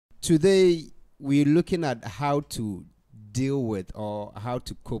today we're looking at how to deal with or how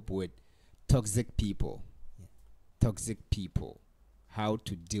to cope with toxic people. Yeah. Toxic people. How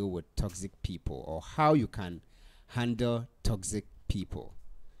to deal with toxic people, or how you can handle toxic people.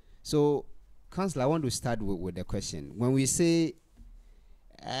 So, Counsellor, I want to start with the question. When we say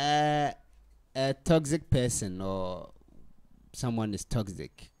a toxic person or someone is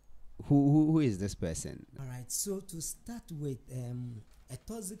toxic, who is this person? All right. So to start with, a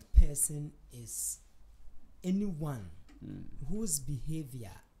toxic person is anyone whose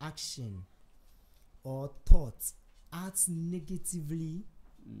behavior, action, or thoughts acts negatively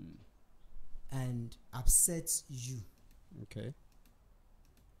and upsets you. Okay.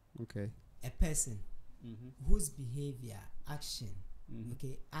 Okay. A person whose behavior, action,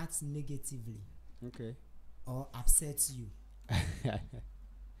 okay, acts negatively Okay. or upsets you.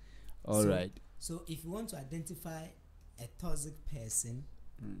 All right. So if you want to identify a toxic person,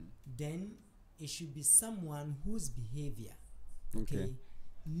 then it should be someone whose behavior, okay,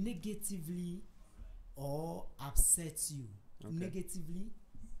 negatively or upsets you. Negatively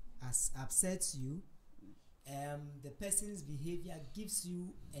upsets you. The person's behavior gives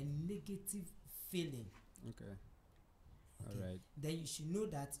you a negative feeling. Okay. All right. Then you should know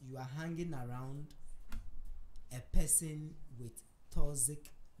that you are hanging around a person with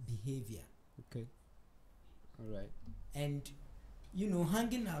toxic behavior. Okay. All right. And you know,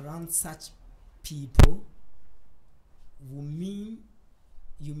 hanging around such people will mean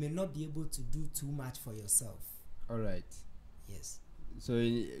you may not be able to do too much for yourself. All right. Yes. So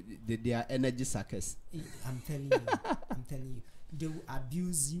they are energy suckers. I'm telling you. I'm telling you. They will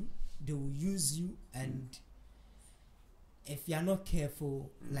abuse you. They will use you, and if you are not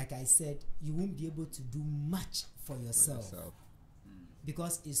careful, like I said, you won't be able to do much for yourself.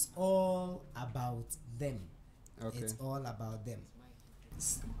 Because it's all about them. Okay. It's all about them.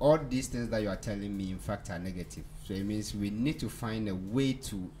 All these things that you are telling me, in fact, are negative. So it means we need to find a way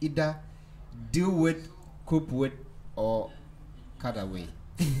to either deal with, cope with, or cut away.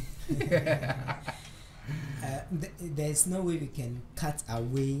 There's no way we can cut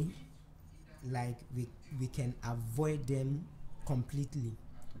away, like we can avoid them completely.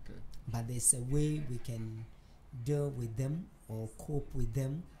 Okay. But there's a way we can deal with them or cope with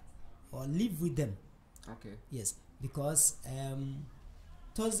them or live with them. Okay. Yes, because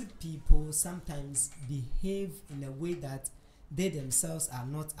toxic people sometimes behave in a way that they themselves are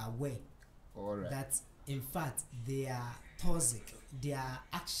not aware. All right. That in fact they are toxic. Their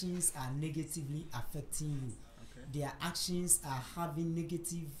actions are negatively affecting you. Okay. Their actions are having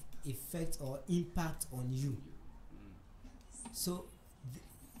negative effect or impact on you. So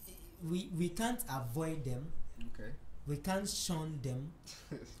we can't avoid them. Okay. We can't shun them.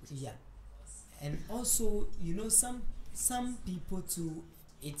 Yeah. And also, you know, some people too,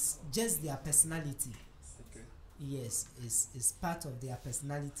 it's just their personality. Okay. Yes, it's part of their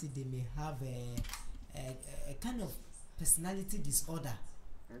personality. They may have a kind of personality disorder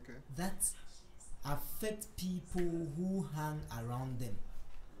Okay. that affect people who hang around them.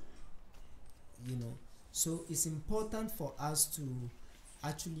 You know, so it's important for us to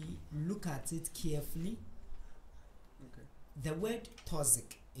actually look at it carefully. Okay. The word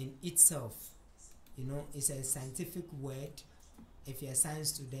toxic in itself, you know, is a scientific word. If you're a science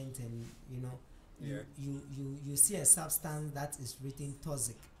student and you know, you see a substance that is written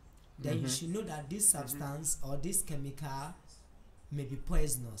toxic, then you should know that this substance or this chemical may be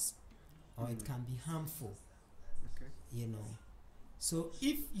poisonous or it can be harmful. Okay. You know, so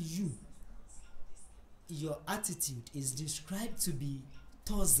if your attitude is described to be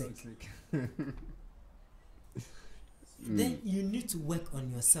toxic, then you need to work on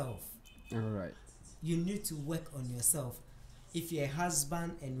yourself. All right. You need to work on yourself. If you're a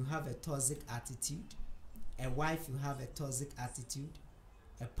husband and you have a toxic attitude, a wife, you have a toxic attitude,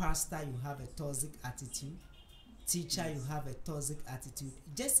 a pastor, you have a toxic attitude, teacher, you have a toxic attitude.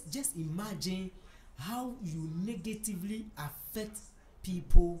 Just imagine how you negatively affect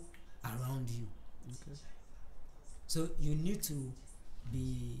people around you. Okay. So you need to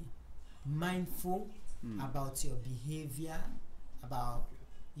be mindful about your behavior, about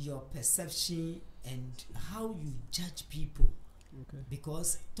your perception, and how you judge people. Okay.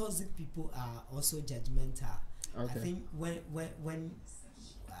 Because toxic people are also judgmental. Okay. I think when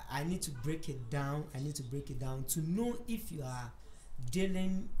I need to break it down, to know if you are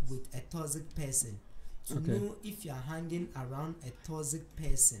dealing with a toxic person, to know if you are hanging around a toxic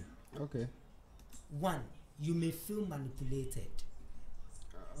person. Okay. One, you may feel manipulated.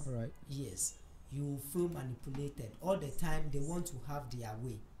 All right. Yes, you feel manipulated all the time. They want to have their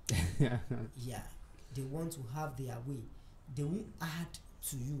way. Yeah, they want to have their way. They won't add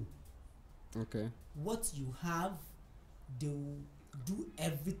to you. Okay. What you have, they will do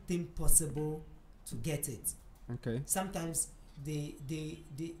everything possible to get it. Okay. Sometimes they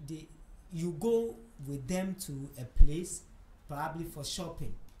you go with them to a place, probably for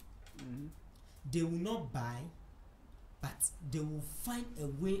shopping. They will not buy, but they will find a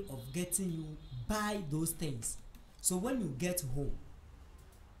way of getting you buy those things. So when you get home,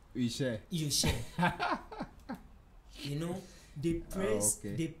 you share. You know, they praise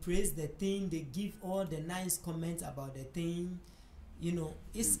okay. they praise the thing, they give all the nice comments about the thing. You know,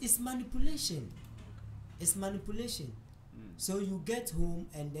 it's manipulation. It's manipulation. So you get home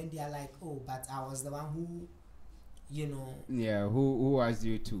and then they are like, oh, but I was the one who, you know, yeah, who asked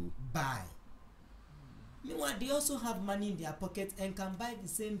you to buy. Meanwhile, they also have money in their pocket and can buy the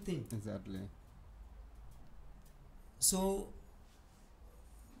same thing. Exactly. So,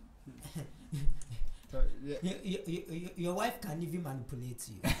 your wife can even manipulate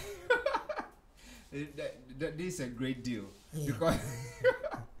you. This is a great deal, Yeah.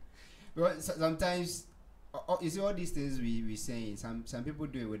 because sometimes you see all these things we saying. Some people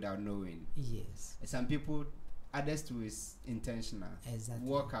do it without knowing. Yes. Some people, others too, is intentional. Exactly.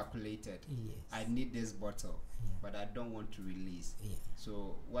 Well calculated. Yes. I need this bottle, but I don't want to release. Yeah.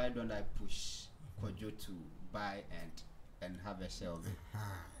 So why don't I push Kojo to buy and have a share of it?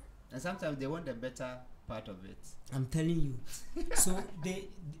 And sometimes they want the better part of it. I'm telling you. So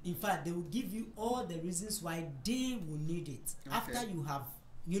in fact, they will give you all the reasons why they will need it. Okay. After you have,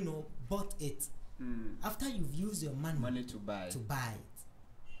 you know, bought it. After you've used your money to buy it.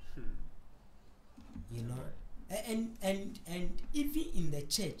 You know. And even in the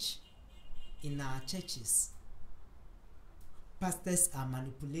church, in our churches, pastors are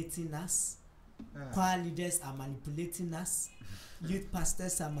manipulating us, choir leaders are manipulating us, youth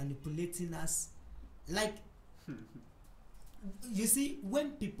pastors are manipulating us. Like, you see,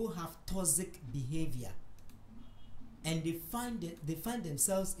 when people have toxic behavior and they find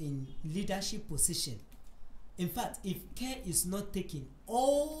themselves in leadership position, in fact, if care is not taken,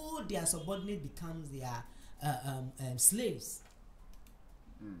 all their subordinate becomes their slaves,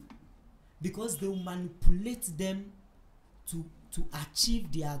 because they will manipulate them to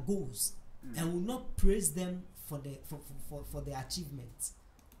achieve their goals, and will not praise them for the achievements.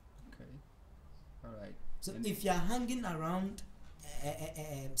 Okay, all right. So if you are hanging around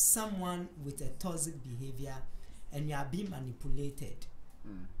someone with a toxic behavior and you are being manipulated,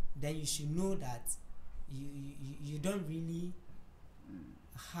 then you should know that you don't really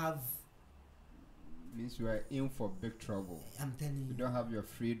have. Means you are in for big trouble. I'm telling you. You don't have your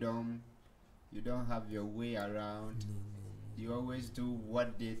freedom. You don't have your way around. No. You always do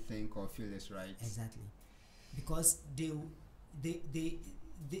what they think or feel is right. Exactly, because they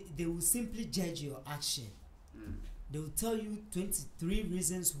will simply judge your action. They will tell you 23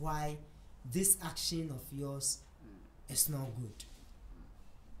 reasons why this action of yours is not good.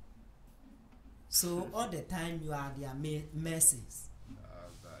 So all the time you are their mercies.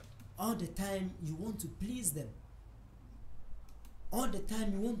 All the time you want to please them. All the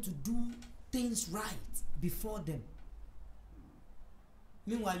time you want to do things right before them.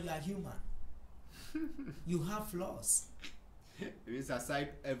 Meanwhile, you are human. You have flaws. It means aside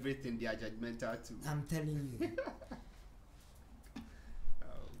everything, they are judgmental too. I'm telling you.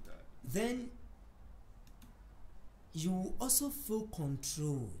 Oh God. Then you also feel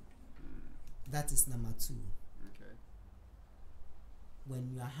controlled. That is number 2. Okay. When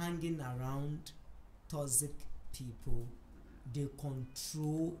you are hanging around toxic people, they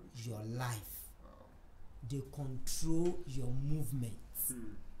control your life. Wow. They control your movements.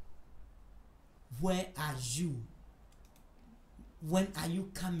 Where are you? When are you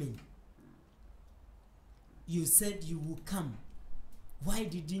coming? You said you will come. Why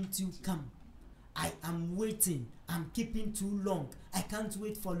didn't you come? I am waiting. I'm keeping too long. I can't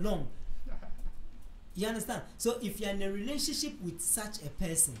wait for long. You understand? So if you're in a relationship with such a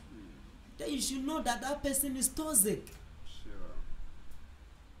person, then you should know that that person is toxic. Sure.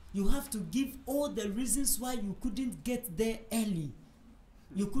 You have to give all the reasons why you couldn't get there early.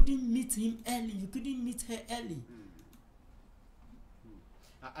 You couldn't meet him early. You couldn't meet her early.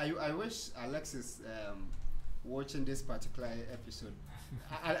 I wish Alex is watching this particular episode.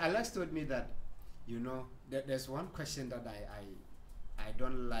 Alex told me that, you know, there's one question that I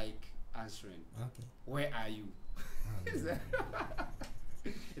don't like answering. Okay. Where are you?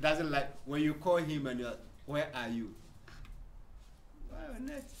 It doesn't like when you call him and you're, where are you? Why on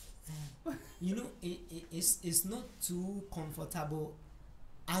earth? You know, it's not too comfortable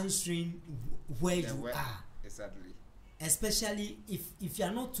answering where you are. Exactly. Especially if you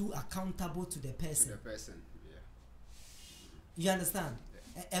are not too accountable to the person. To the person, yeah. You understand? Yeah.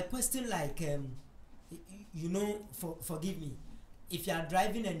 a question like you know, forgive me, if you are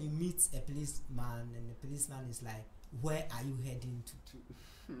driving and you meet a policeman and the policeman is like, where are you heading to?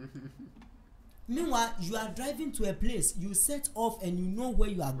 Meanwhile, you are driving to a place, you set off and you know where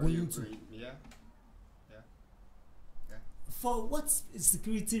you are going to. Yeah. For what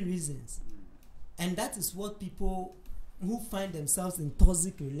security reasons? And that is what people who find themselves in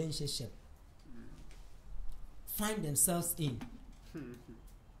toxic relationship find themselves in.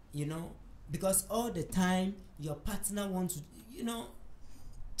 You know, because all the time your partner wants to, you know,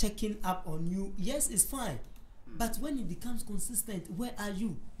 checking up on you. Yes, it's fine. But when it becomes consistent, where are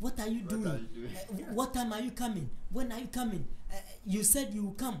you? What are you doing? What time are you coming? When are you coming? You said you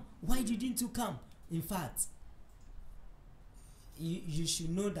will come. Why didn't you come? In fact, you should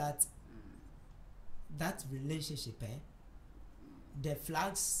know that that relationship, the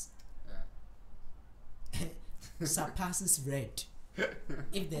flags surpasses red.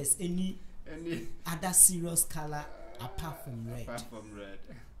 If there's any other serious color apart from red.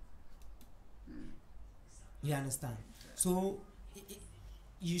 You understand? So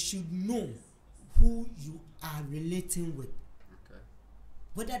you should know who you are relating with.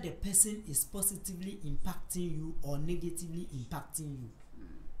 Whether the person is positively impacting you or negatively impacting you.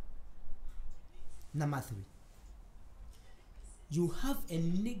 Number 3. You have a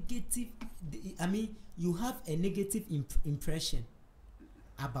negative, you have a negative impression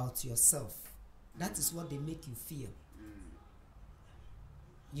about yourself. That is what they make you feel.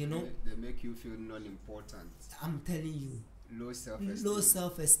 You know, they make you feel non-important. I'm telling you, low self-esteem. Low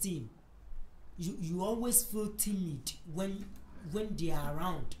self-esteem. You always feel timid when they are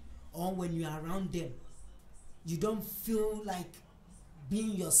around, or when you are around them. You don't feel like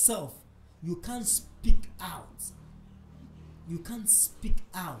being yourself. You can't speak out. You can't speak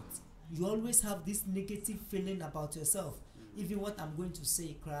out. You always have this negative feeling about yourself. Even what I'm going to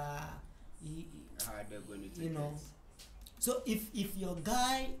say, how they're going to take you know. it. So if your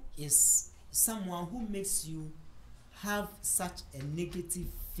guy is someone who makes you have such a negative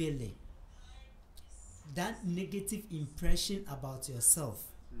feeling, that negative impression about yourself,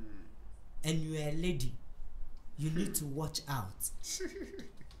 and you're a lady, you need to watch out.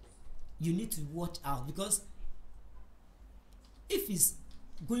 You need to watch out, because if it's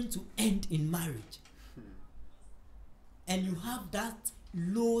going to end in marriage and you have that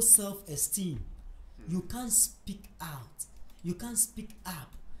low self-esteem, you can't speak out. You can't speak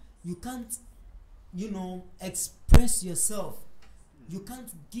up. You can't, you know, express yourself. You can't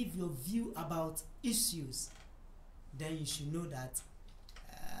give your view about issues. Then you should know that,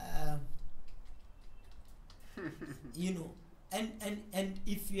 you know, and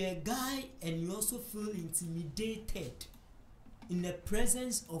if you're a guy and you also feel intimidated in the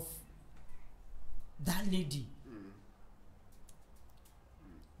presence of that lady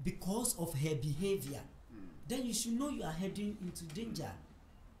because of her behavior, then you should know you are heading into danger.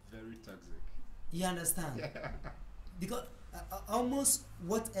 Very toxic. You understand? Yeah. Because almost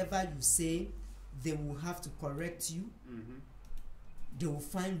whatever you say, they will have to correct you. They will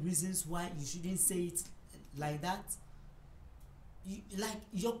find reasons why you shouldn't say it like that. Like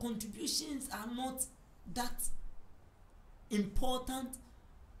your contributions are not that important.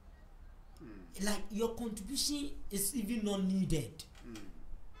 Like your contribution is even not needed.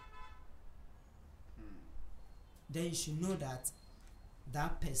 Then you should know that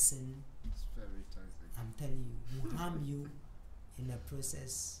that person, it's very toxic. I'm telling you, will harm you in the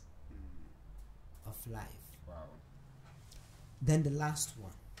process of life. Wow. Then the last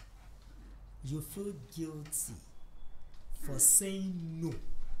one, you feel guilty for saying no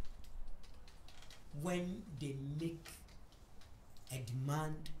when they make a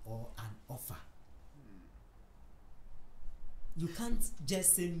demand or an offer. You can't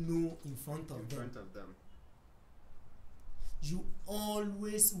just say no in front of them. You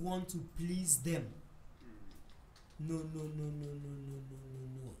always want to please them. No.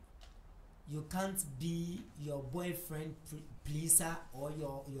 You can't be your boyfriend pleaser or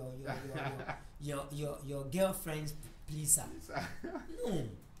your girlfriend's pleaser. No.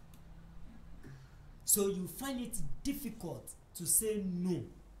 So you find it difficult to say no.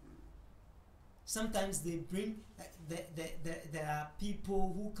 Sometimes they bring there are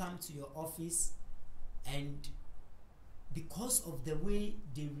people who come to your office, and because of the way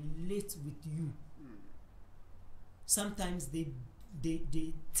they relate with you, sometimes they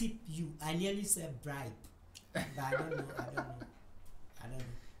tip you. I nearly said bribe, but I don't know.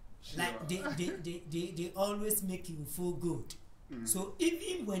 Sure. Like they always make you feel good. So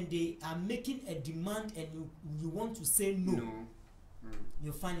even when they are making a demand and you want to say no,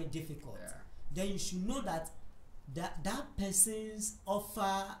 you find it difficult. Then you should know that that person's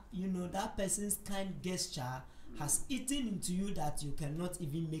offer, you know, that person's kind gesture has eaten into you that you cannot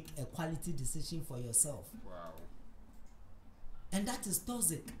even make a quality decision for yourself. Wow. And that is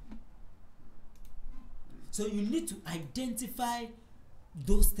toxic. So you need to identify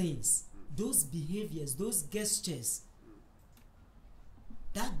those things, those behaviors, those gestures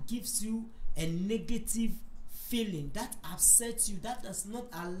that gives you a negative feeling, that upsets you, that does not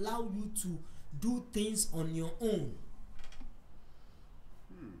allow you to do things on your own.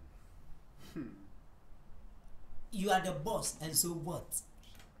 You are the boss, and so what?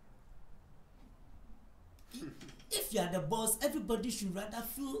 If you are the boss, everybody should rather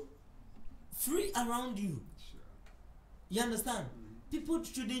feel free around you. Sure. You understand? People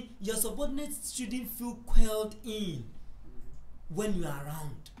shouldn't, your subordinates shouldn't feel quelled in when you are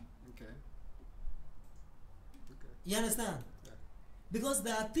around. Okay. You understand? Yeah. Because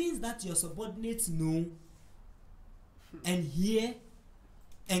there are things that your subordinates know and hear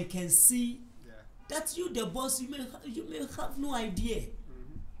and can see that you, the boss, you may have no idea.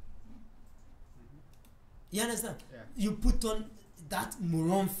 You understand? Yeah. You put on that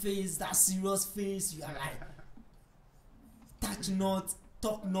moron face, that serious face. You are like, touch not,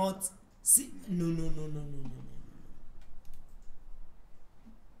 talk not. See, no.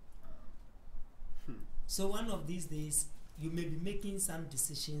 So one of these days, you may be making some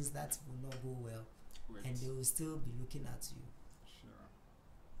decisions that will not go well, and they will still be looking at you. Sure.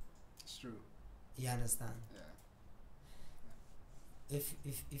 It's true. You understand? Yeah.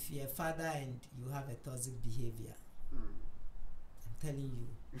 If you're a father and you have a toxic behavior, I'm telling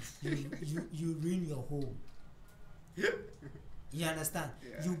you, you ruin your home. You understand?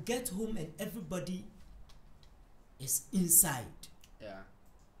 Yeah. You get home and everybody is inside. Yeah.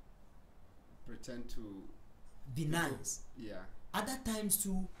 Pretend to be nice. Yeah. Other times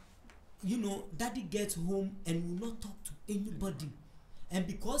too, you know, daddy gets home and will not talk to anybody. And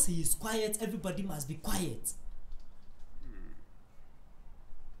because he is quiet, everybody must be quiet.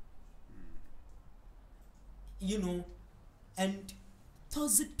 You know, and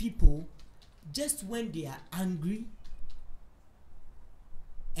toxic people, just when they are angry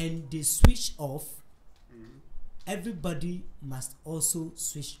and they switch off, everybody must also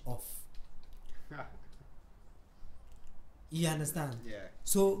switch off. You understand? Yeah.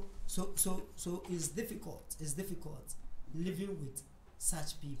 So it's difficult. It's difficult living with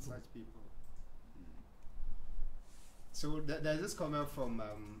such people. So there's this comment from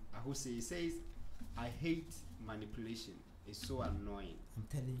Ahuse. He says, "I hate manipulation. It's so annoying." I'm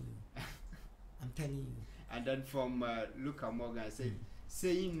telling you. I'm telling you. And then from Luca Morgan, I said,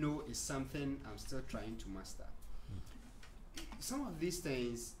 "Saying no is something I'm still trying to master." Some of these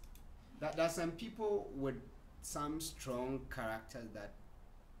things, that there are some people with some strong characters that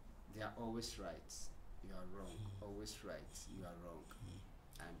they are always right. You are wrong. Always right. You are wrong.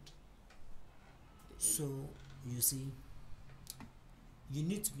 And so you see, you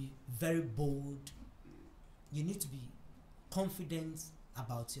need to be very bold. You need to be confident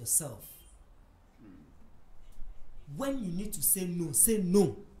about yourself. When you need to say no, say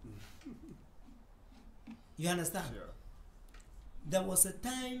no. You understand? Sure. There was a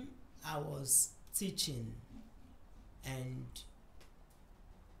time I was teaching and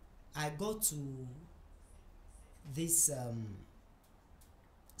I got to this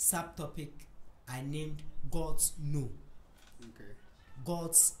subtopic I named God's No. Okay.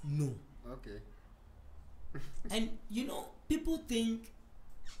 God's No. Okay. And you know, people think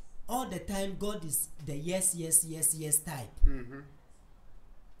all the time God is the yes type.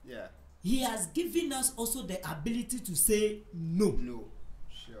 Yeah. He has given us also the ability to say no. No.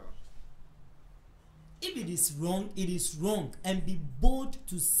 Sure. If it is wrong, it is wrong, and be bold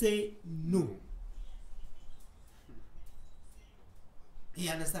to say no. You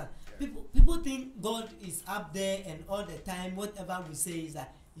understand? Yeah. People think God is up there and all the time whatever we say is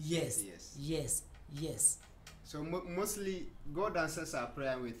that yes. So mostly God answers our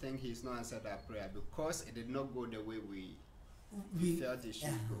prayer and we think He's not answered our prayer because it did not go the way we felt it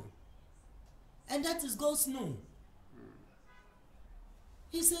should go. And that is God's no.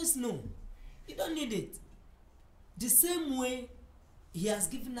 He says no. You don't need it. The same way He has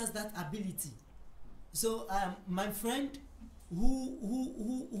given us that ability. So my friend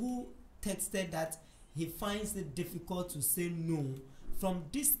who texted that he finds it difficult to say no, from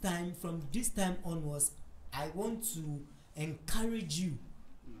this time onwards, I want to encourage you.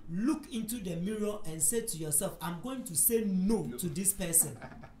 Look into the mirror and say to yourself, I'm going to say no to this person.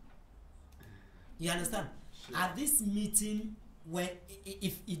 You understand? Sure. At this meeting, when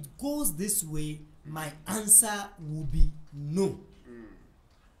if it goes this way, my answer will be no.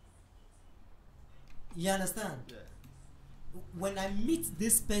 You understand? Yeah. When I meet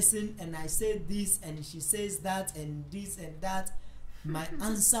this person and I say this and she says that and this and that, my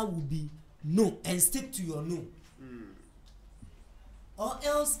answer will be no, and stick to your no. Or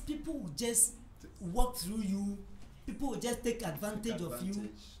else people will just walk through you, people will just take advantage of you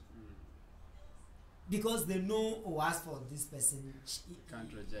because they know, oh, as for this person,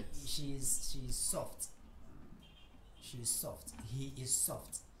 Can't reject. she is soft. She is soft. He is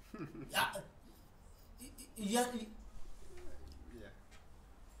soft. Yeah.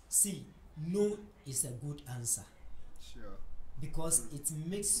 See, no is a good answer. Sure. Because it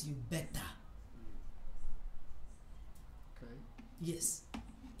makes you better. Okay. Yes,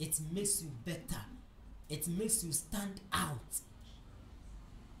 it makes you better. It makes you stand out.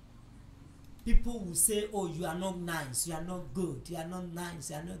 People will say, oh, you are not nice, you are not good, you are not nice,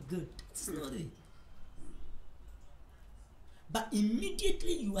 you are not good. It's not it. But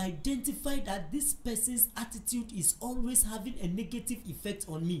immediately you identify that this person's attitude is always having a negative effect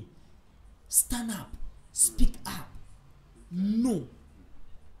on me. Stand up, speak up, no.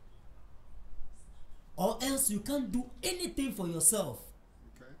 Or else you can't do anything for yourself.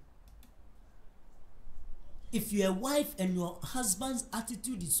 Okay. If you're a wife and your husband's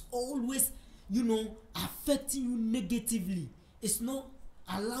attitude is always, affecting you negatively, it's not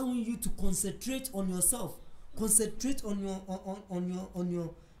allowing you to concentrate on yourself. Concentrate on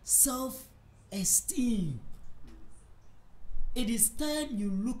your self-esteem. It is time you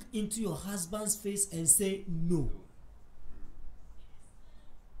look into your husband's face and say no.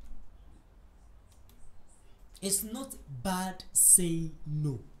 It's not bad saying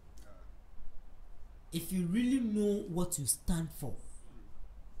no. If you really know what you stand for.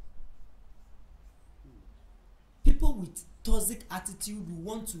 People with toxic attitude will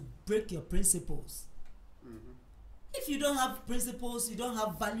want to break your principles. If you don't have principles, you don't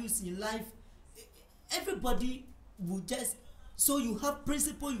have values in life, everybody will just, so you have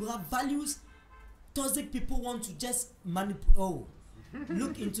principles, you have values, toxic people want to just manipulate,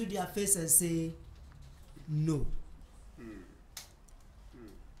 look into their face and say no.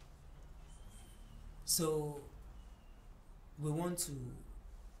 So we want to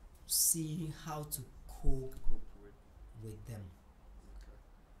see how to cope with them.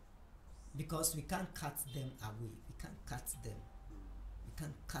 Because we can't cut them away. We can't cut them. We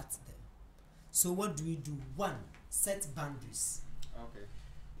can't cut them. So what do we do? One, set boundaries. Okay.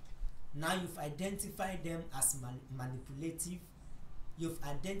 Now you've identified them as manipulative. You've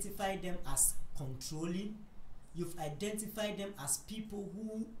identified them as controlling. You've identified them as people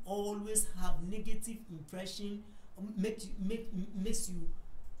who always have negative impression, makes you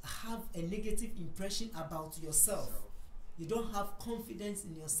have a negative impression about yourself. You don't have confidence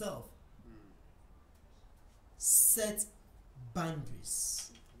in yourself. Set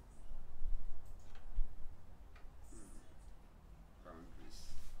boundaries.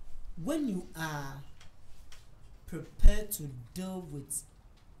 When you are prepared to deal with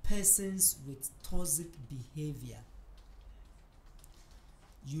persons with toxic behavior,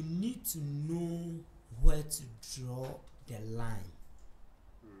 you need to know where to draw the line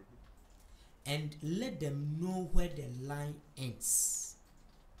and let them know where the line ends.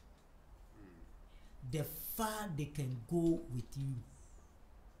 The far they can go with you.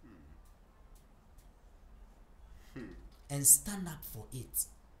 And stand up for it.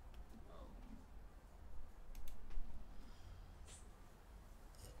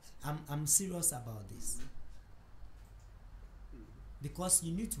 I'm serious about this. Because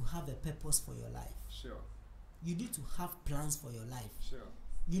you need to have a purpose for your life. Sure. You need to have plans for your life. Sure.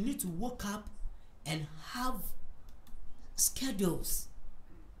 You need to wake up and have schedules.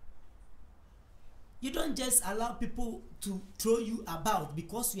 You don't just allow people to throw you about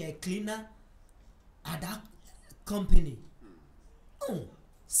because you are a cleaner at that company. No.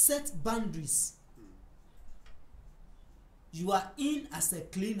 Set boundaries. You are in as a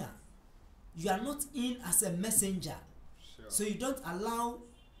cleaner. You are not in as a messenger. Sure. So you don't allow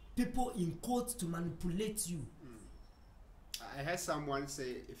people in court to manipulate you. I heard someone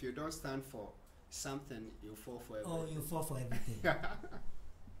say, if you don't stand for something, you fall for everything. Oh, you fall for everything.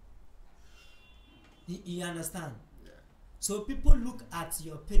 You understand? Yeah. So people look at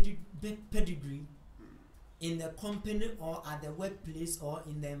your pedigree in the company or at the workplace or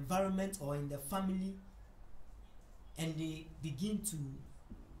in the environment or in the family, and they begin to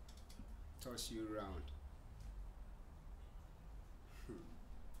toss you around.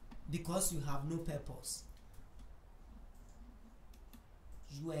 Because you have no purpose.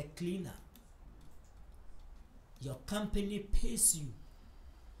 You are a cleaner. Your company pays you.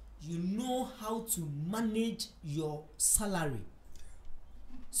 You know how to manage your salary.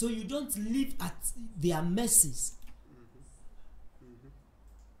 So you don't live at their mercies.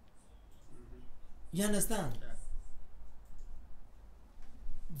 You understand? Yeah.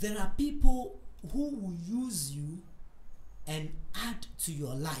 There are people who will use you and add to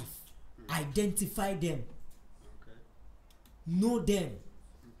your life. Identify them. Okay. Know them.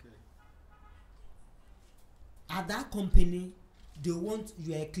 Okay. At that company, they want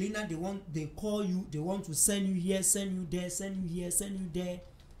you are a cleaner. They call you. They want to send you here, send you there, send you here, send you there,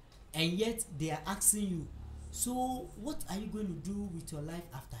 and yet they are asking you, so what are you going to do with your life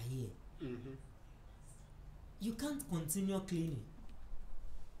after here? Mm-hmm. You can't continue cleaning.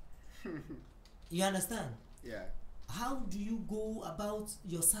 You understand? Yeah. How do you go about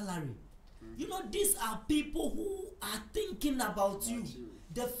your salary? You know, these are people who are thinking about you.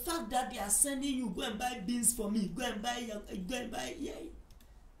 The fact that they are sending you, go and buy beans for me, go and buy, yeah.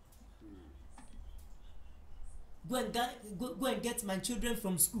 Go and get my children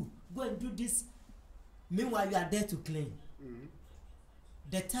from school. Go and do this. Meanwhile, you are there to clean.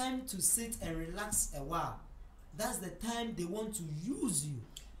 The time to sit and relax a while, that's the time they want to use you.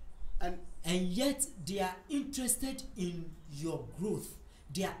 And yet they are interested in your growth.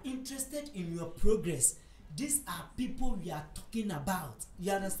 They are interested in your progress. These are people we are talking about.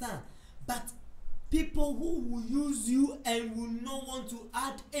 You understand? But people who will use you and will not want to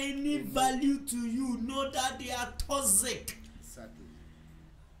add any value to you, know that they are toxic. Exactly.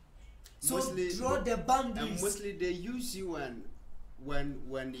 So mostly, draw the boundaries. And mostly they use you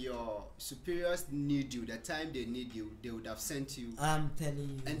when your superiors need you, the time they need you, they would have sent you. I'm telling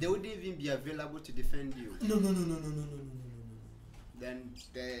you. And they wouldn't even be available to defend you. No. Then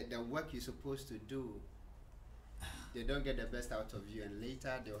the work you're supposed to do, they don't get the best out of you, and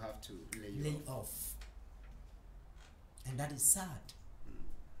later they'll have to lay off. And that is sad.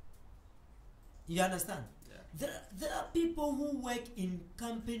 You understand? Yeah. There are people who work in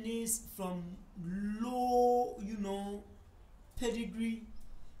companies from low, pedigree.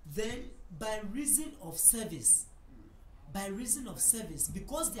 Then by reason of service,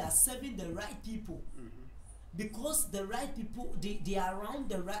 because they are serving the right people, because the right people, they are around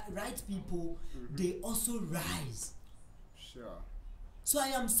the right people, they also rise. Sure. So I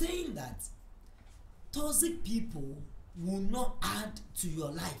am saying that toxic people will not add to your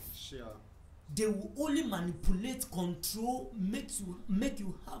life. Sure. They will only manipulate, control, make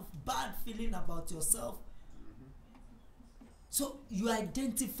you have bad feeling about yourself. So you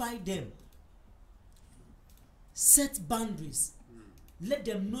identify them, set boundaries, let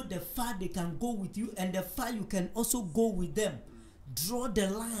them know the far they can go with you and the far you can also go with them. Draw the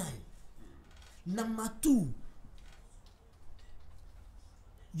line. Number 2,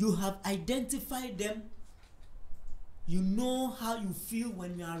 you have identified them. You know how you feel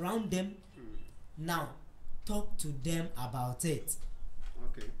when you're around them. Now, talk to them about it.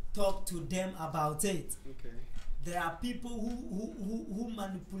 Okay. Talk to them about it. Okay. There are people who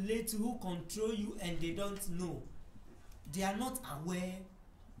manipulate you, who control you, and they don't know. They are not aware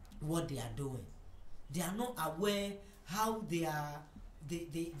what they are doing. They are not aware how their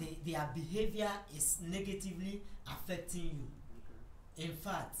behavior is negatively affecting you. Okay. In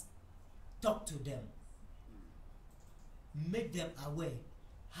fact, talk to them. Make them aware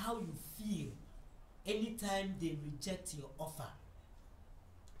how you feel anytime they reject your offer.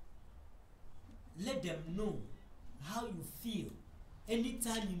 Let them know how you feel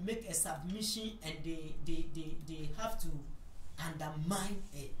anytime you make a submission and they have to undermine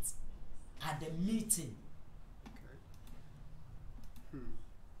it at the meeting. Okay.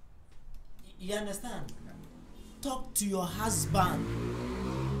 You understand? Talk to your husband,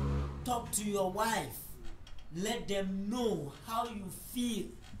 talk to your wife, let them know how you feel.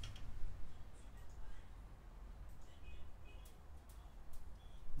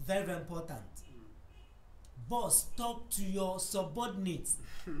 Very, very important. Boss, talk to your subordinates.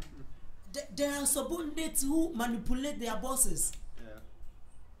 There are subordinates who manipulate their bosses. Yeah.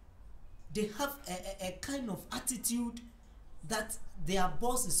 They have a kind of attitude that their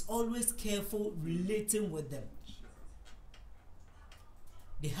boss is always careful relating with them. Sure.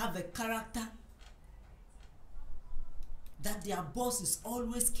 They have a character that their boss is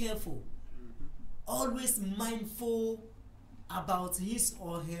always careful, always mindful about his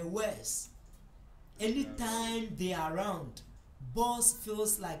or her words. Anytime they are around, boss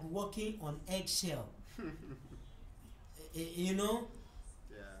feels like walking on eggshell. You know?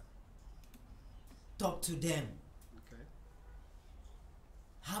 Yeah. Talk to them. Okay.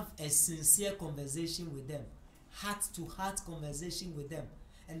 Have a sincere conversation with them. Heart-to-heart conversation with them.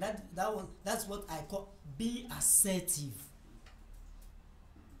 And that's what I call be assertive.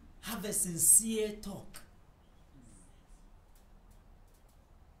 Have a sincere talk.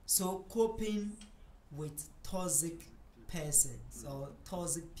 So coping with toxic persons or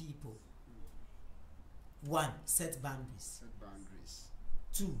toxic people. 1, set boundaries. Set boundaries.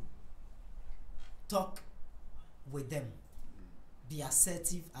 2, talk with them. Be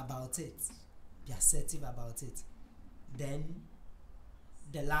assertive about it. Be assertive about it. Then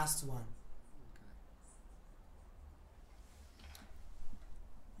the last one.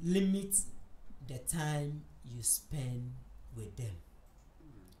 Limit the time you spend with them.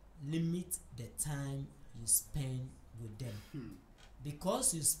 Limit the time you spend with them.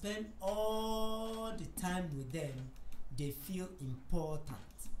 Because you spend all the time with them, they feel important.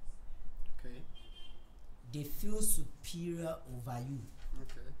 Okay. They feel superior over you.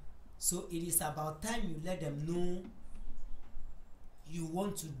 Okay. So it is about time you let them know you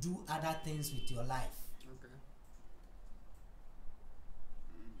want to do other things with your life. Okay.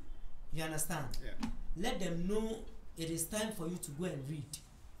 You understand? Yeah. Let them know it is time for you to go and read.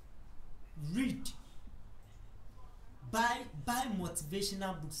 Read. Buy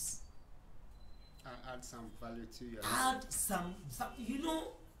motivational books. Add some value to your Add life. some,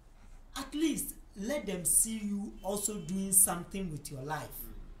 at least let them see you also doing something with your life.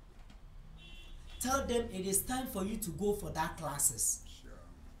 Tell them it is time for you to go for that classes. Sure.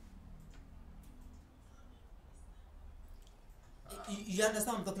 You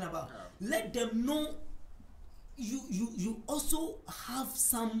understand what I'm talking about? Yeah. Let them know you also have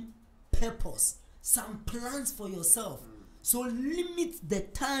some purpose, some plans for yourself. So limit the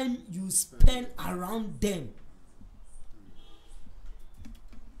time you spend around them.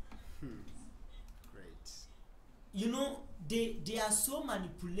 Great. You know, they are so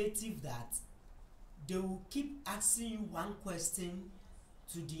manipulative that they will keep asking you one question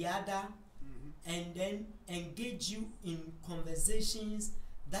to the other, and then engage you in conversations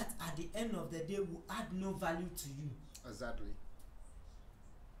that at the end of the day will add no value to you. Exactly.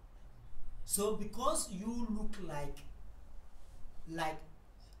 So because you look like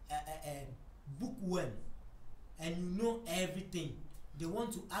bookworm and you know everything, they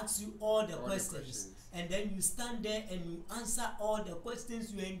want to ask you all the questions, and then you stand there and you answer all the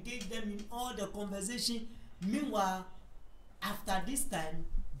questions, you engage them in all the conversation. Meanwhile, after this time,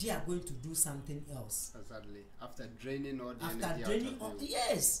 they are going to do something else. Exactly. After draining all the After energy draining out all, of you.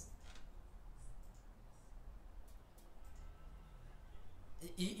 yes.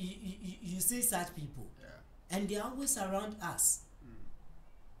 You see such people, Yeah. and they are always around us.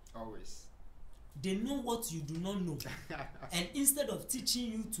 Always. They know what you do not know, and instead of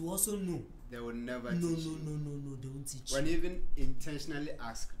teaching you to also know, They will never no, teach you. no, they won't teach When you. even intentionally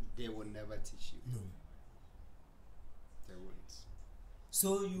ask, they will never teach you. No. They won't.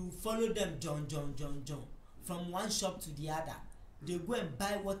 So you follow them, John, from one shop to the other. They go and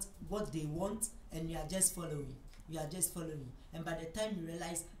buy what they want, and you are just following. And by the time you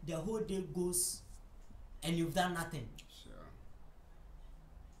realize, the whole day goes, and you've done nothing. Sure.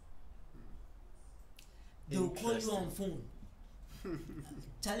 They will call you on phone.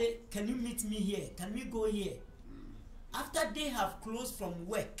 Charlie, can you meet me here? Can we go here? After they have closed from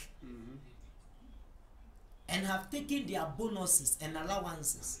work and have taken their bonuses and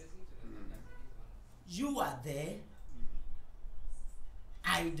allowances, you are there,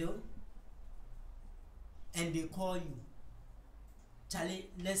 idle, and they call you. Charlie,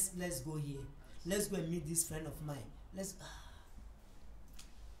 let's go here. Let's go and meet this friend of mine.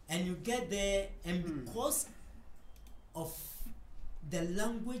 And you get there, and because of the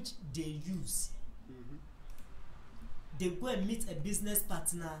language they use, they go and meet a business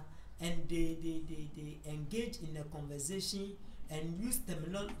partner, and they engage in a conversation and use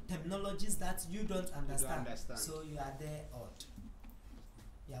terminologies that you don't understand. So you are there odd.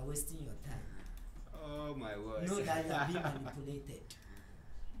 You are wasting your time. Oh my word. Know that you are being manipulated.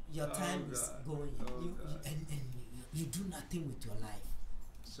 Your time is going. And you do nothing with your life.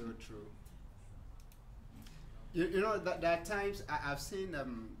 So true. You know that there are times I've seen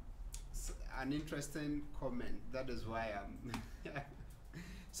an interesting comment. That is why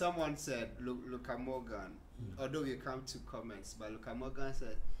someone said, Luca Morgan, although we come to comments, but Luca Morgan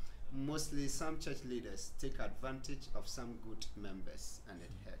said, mostly some church leaders take advantage of some good members, and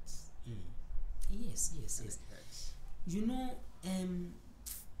it hurts. Yes. It hurts. You know,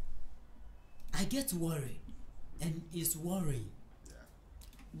 I get worried, and it's worrying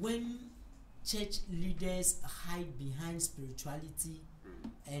when church leaders hide behind spirituality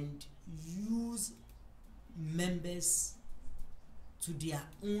and use members to their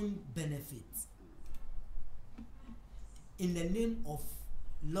own benefit in the name of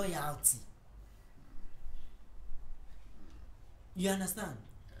loyalty. You understand?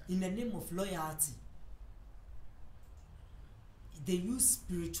 In the name of loyalty, they use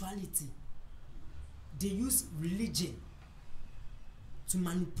spirituality, they use religion to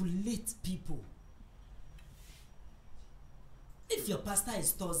manipulate people. If your pastor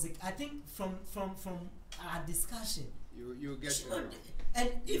is toxic, I think from our discussion, you get to know. and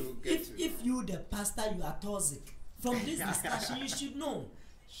if you the pastor, you are toxic, from this discussion you should know.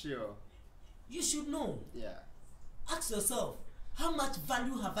 Sure. You should know. Yeah. Ask yourself, how much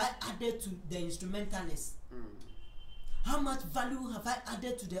value have I added to the instrumentalists? How much value have I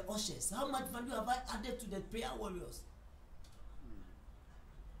added to the ushers? How much value have I added to the prayer warriors?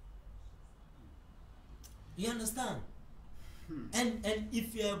 You understand? And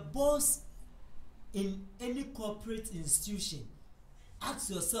if you're a boss in any corporate institution, ask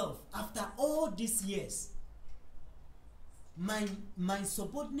yourself, after all these years, my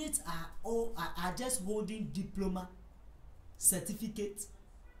subordinates are just holding diploma, certificate,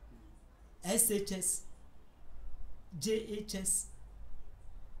 SHS, JHS.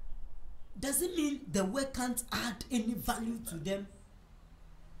 Does it mean the work can't add any value to them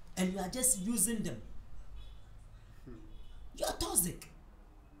and you are just using them? You are toxic.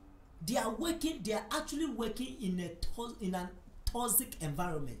 They are actually working in a toxic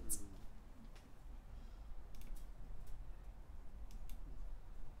environment.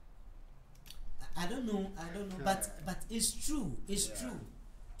 I don't know, but it's true. It's true.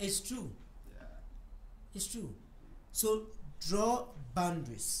 It's true. Yeah. It's true. So draw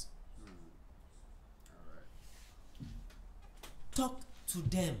boundaries. All right. Talk to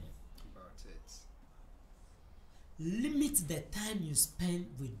them. About it. Limit the time you spend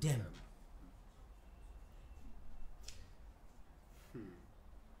with them.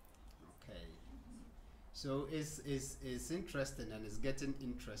 Okay. So it's interesting and it's getting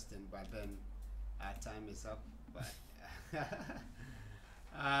interesting, but then our time is up. But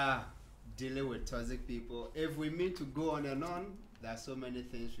dealing with toxic people. If we mean to go on and on, there are so many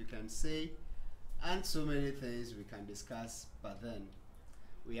things we can say and so many things we can discuss, but then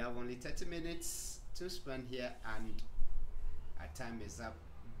we have only 30 minutes to spend here and our time is up.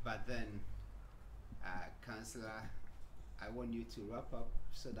 But then, Counsellor, I want you to wrap up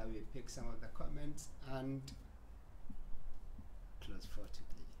so that we pick some of the comments and close for today.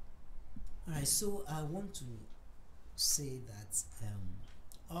 Alright, so I want to say that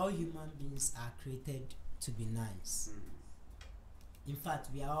all human beings are created to be nice. In fact,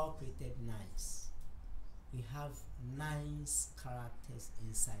 we are all created nice. We have nice characters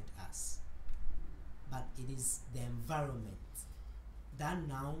inside us. But it is the environment that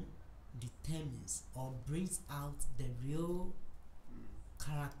now determines or brings out the real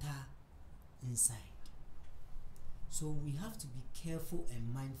character inside. So we have to be careful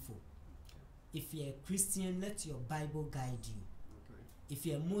and mindful. If you're a Christian, let your Bible guide you. Okay. If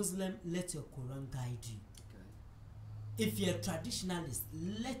you're a Muslim, let your Quran guide you. Okay. If you're a traditionalist,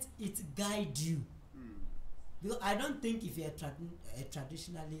 let it guide you. Because I don't think if you're a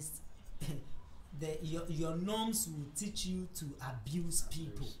traditionalist, your norms will teach you to abuse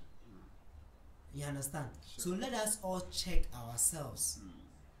people. You understand? Sure. So let us all check ourselves.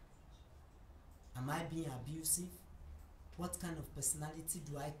 Am I being abusive? What kind of personality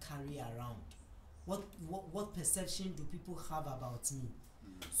do I carry around? What perception do people have about me?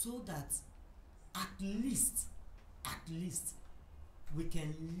 So that at least we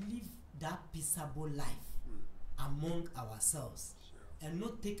can live that peaceable life among ourselves. Sure. And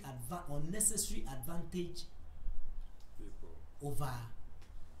not take unnecessary advantage People. over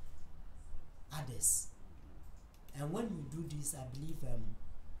others. And when we do this, I believe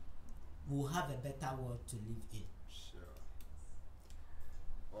we'll have a better world to live in. Sure.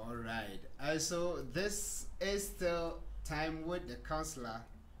 All right. So this is still time with the counselor.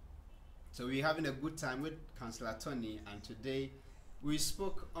 So we're having a good time with Counsellor Tony, and today we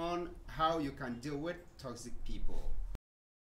spoke on how you can deal with toxic people.